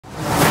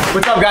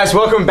What's up, guys?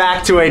 Welcome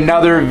back to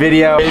another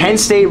video. Penn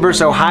State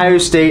versus Ohio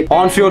State.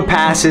 On-field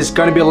passes,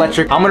 gonna be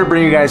electric. I'm gonna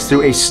bring you guys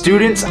through a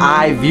student's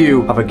eye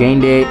view of a game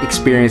day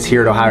experience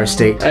here at Ohio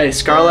State. Hey,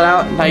 Scarlet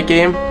out, night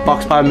game,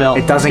 box 5 mil.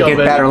 It doesn't get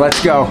better.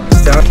 Let's go.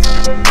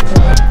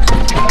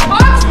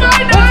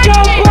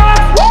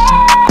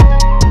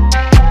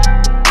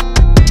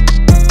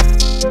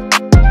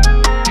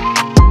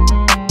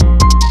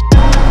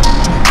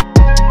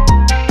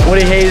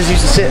 Woody Hayes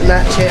used to sit in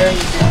that chair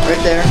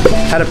right there.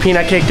 Had a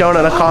peanut cake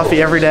donut, a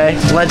coffee every day.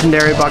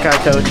 Legendary Buckeye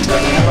coach.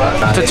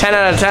 It's a 10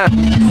 out of 10.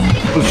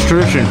 It's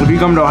tradition. If you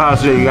come to Ohio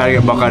State, you gotta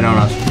get Buckeye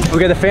donuts. We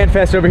got the Fan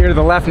Fest over here to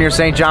the left near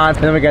St. John's.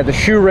 And then we got the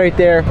shoe right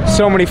there.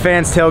 So many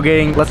fans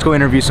tailgating. Let's go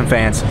interview some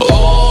fans.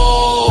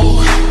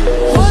 Oh,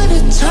 what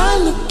a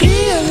time to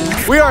be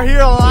alive. We are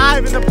here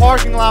live in the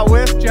parking lot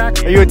with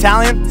Jack. Are you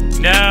Italian?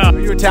 No. Are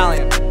you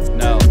Italian?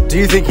 No. Do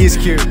you think he's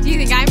cute? Do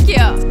you think I'm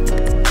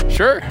cute?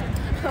 Sure.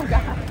 Oh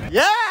God.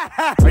 Yeah!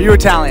 Are you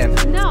Italian?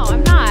 No,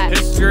 I'm not.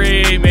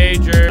 History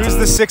major. Who's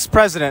the 6th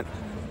president?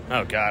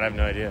 Oh God, I have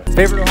no idea.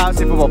 Favorite Ohio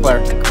State football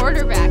player? The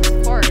quarterback,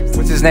 of course.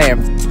 What's his name?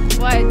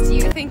 What do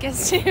you think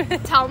is to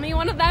tell me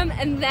one of them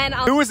and then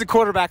I'll... Who was the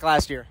quarterback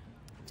last year?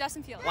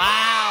 Justin Fields.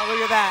 Wow, look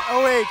at that.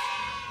 OH.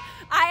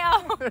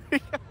 I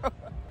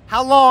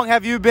How long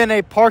have you been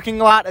a parking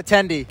lot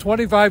attendee?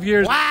 25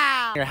 years.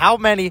 Wow. How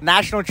many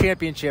national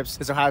championships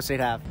does Ohio State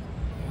have?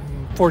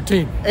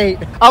 14. 8.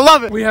 I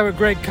love it. We have a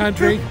great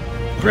country,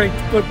 great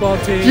football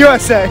team.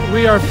 USA.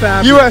 We are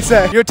fabulous.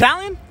 USA. You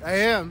Italian? I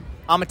am.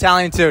 I'm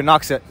Italian too.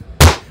 Knocks it.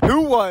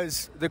 Who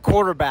was the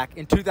quarterback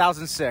in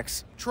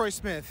 2006? Troy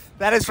Smith.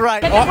 That is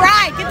right. Get the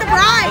bride! Get the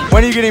bride!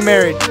 When are you getting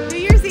married? New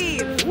Year's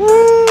Eve.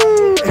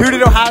 Woo! Who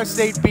did Ohio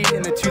State beat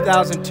in the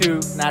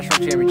 2002 national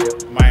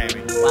championship?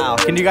 Miami. Wow.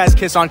 Can you guys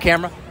kiss on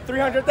camera?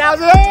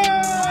 300,000!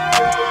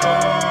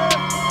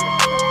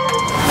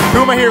 Who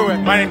am I here with?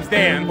 My name's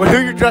Dan. Who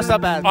you dressed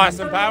up as?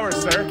 Austin Powers,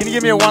 sir. Can you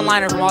give me a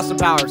one-liner from Austin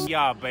Powers?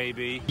 Yeah,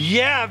 baby.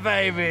 Yeah,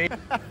 baby.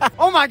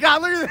 Oh my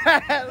God, look at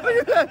that. Look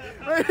at that.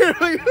 Right here,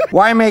 look at that.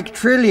 Why make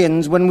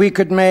trillions when we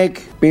could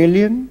make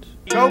billions?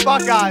 Go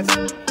Buckeyes.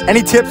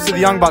 Any tips to the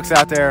young bucks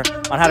out there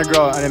on how to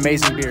grow an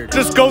amazing beard?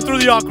 Just go through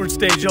the awkward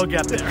stage, you'll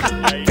get there.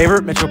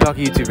 Favorite Mitchell PELK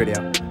YouTube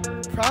video?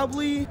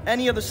 Probably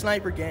any of the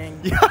Sniper Gang.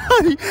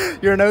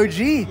 You're an OG.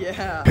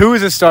 Yeah. Who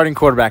is the starting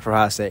quarterback for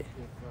Ohio State?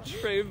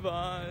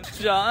 Trayvon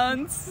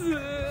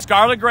Johnson.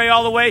 Scarlet Gray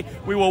all the way.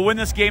 We will win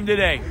this game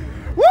today.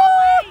 Woo!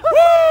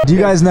 Do you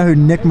guys know who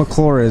Nick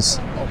McClure is?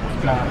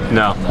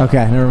 No.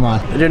 Okay, never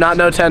mind. I do not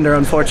know Tender,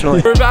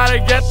 unfortunately. We're about to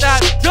get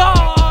that dog.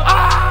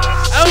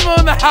 Ah! Elmo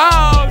in the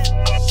house.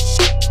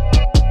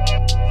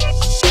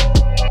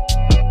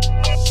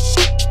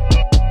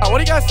 What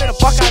do you guys say to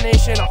Buckeye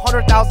Nation,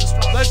 100,000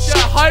 strong? Let's get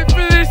hype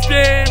for this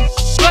game.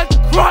 Let's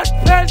crush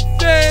Penn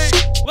State.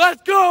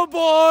 Let's go,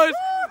 boys.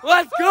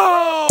 Let's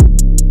go.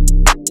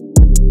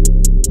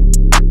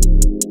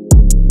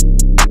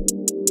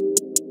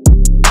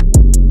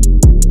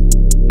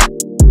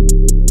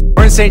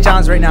 We're in St.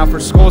 John's right now for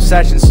school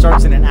session.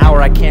 Starts in an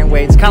hour. I can't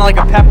wait. It's kind of like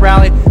a pep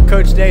rally.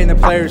 Coach Day and the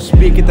players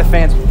speak, get the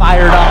fans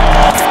fired up.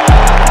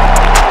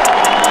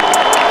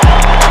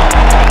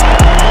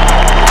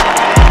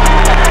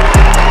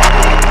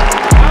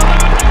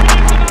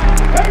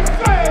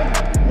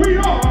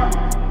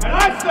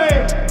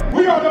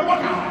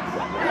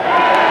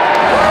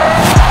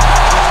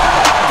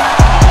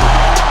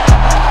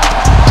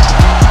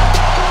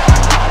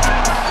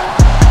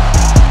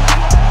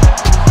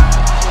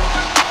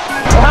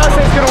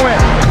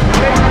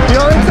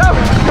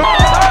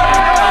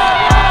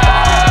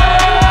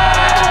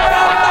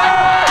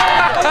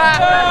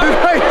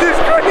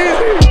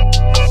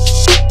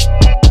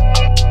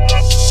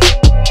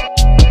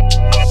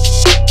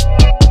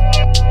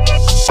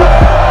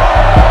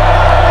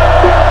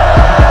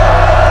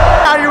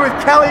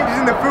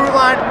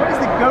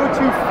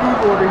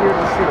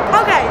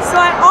 Okay, so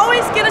I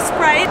always get a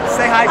Sprite,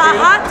 Say hi, a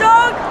hot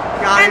dog,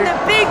 and the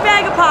big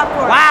bag of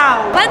popcorn.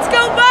 Wow. Let's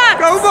go Bucks!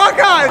 Go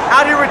Buckeyes!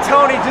 Out here with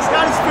Tony, just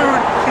got his food.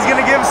 He's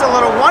gonna give us a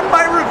little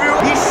one-bite review.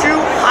 He shoe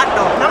hot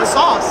dog. No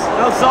sauce.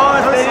 No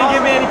sauce, they didn't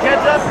give me any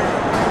ketchup.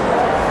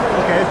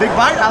 Okay, big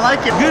bite, I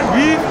like it. Good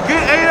beef,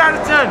 good 8 out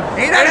of 10.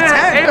 8 out of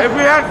 10? If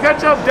we had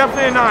ketchup,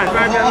 definitely a 9.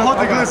 I'll hold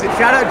the glizzy.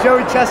 Shout out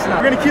Joey Chestnut.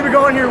 We're gonna keep it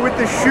going here with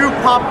the shoe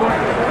popcorn.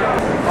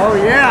 Oh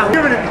yeah, I'm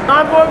giving it.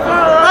 9.5.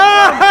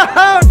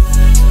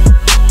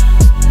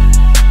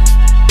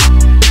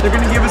 They're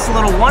gonna give us a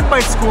little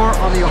one-bite score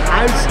on the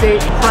Ohio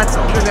State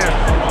pretzel. Look there.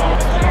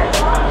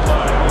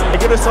 I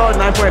give it a solid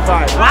 9.5.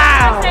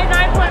 Wow! I say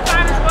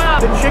 9.5 as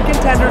well. The chicken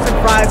tenders and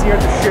fries here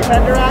at the shoe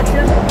tender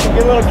action. Get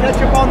a little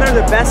ketchup on there,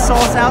 the best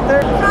sauce out there.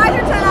 Fries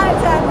are 10 out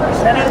of 10 for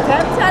sure. 10 out of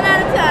 10? 10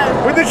 out of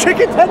 10. With the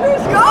chicken tenders?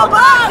 Go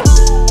Bucks!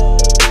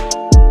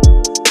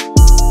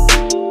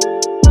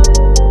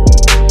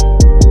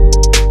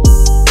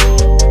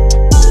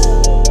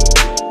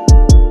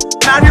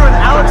 Out here with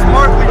Alex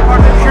Markley,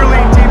 part of the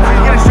cheerleading team.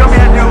 She's gonna show me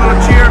how to do a little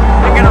cheer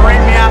and gonna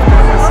rate me after.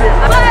 Let's see it.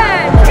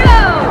 Let's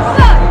go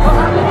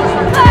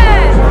Bucks!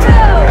 Let's go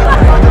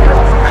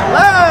Bucks!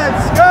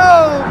 Let's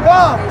go,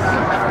 Bucks!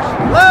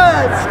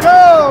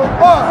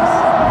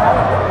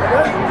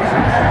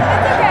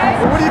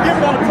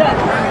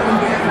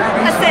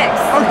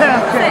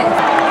 All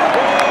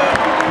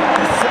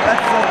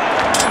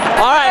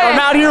right, I'm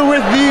out here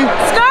with the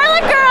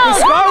Scarlet Girls.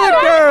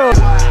 Scarlet Girls.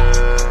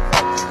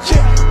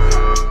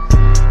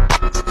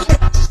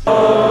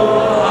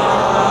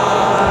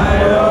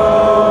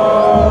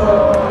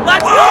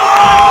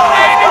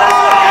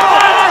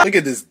 Look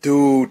at this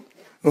dude.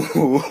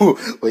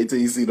 Wait till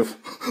you see the.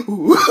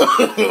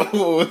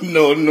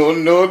 No.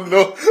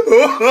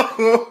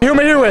 Who am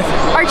I here with?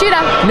 Our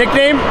cheetah.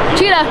 Nickname?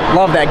 Cheetah.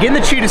 Love that. Get in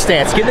the cheetah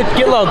stance.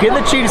 Get low. Get in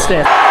the cheetah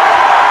stance.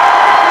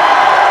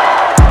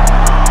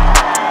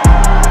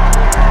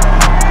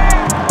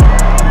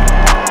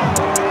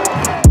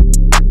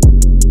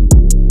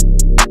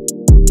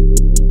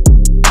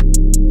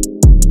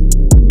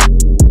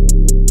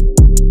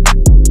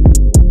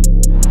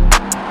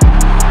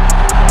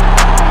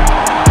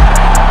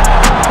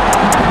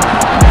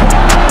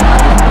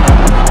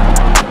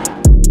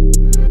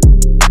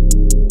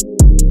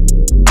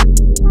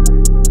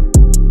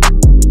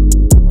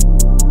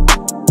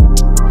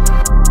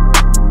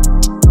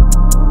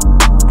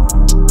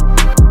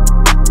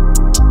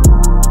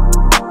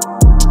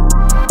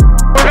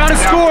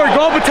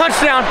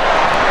 Touchdown.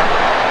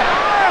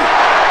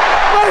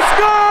 Let's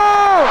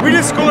go! We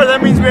just scored.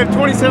 That means we have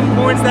 27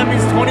 points. That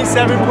means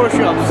 27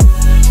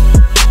 push-ups.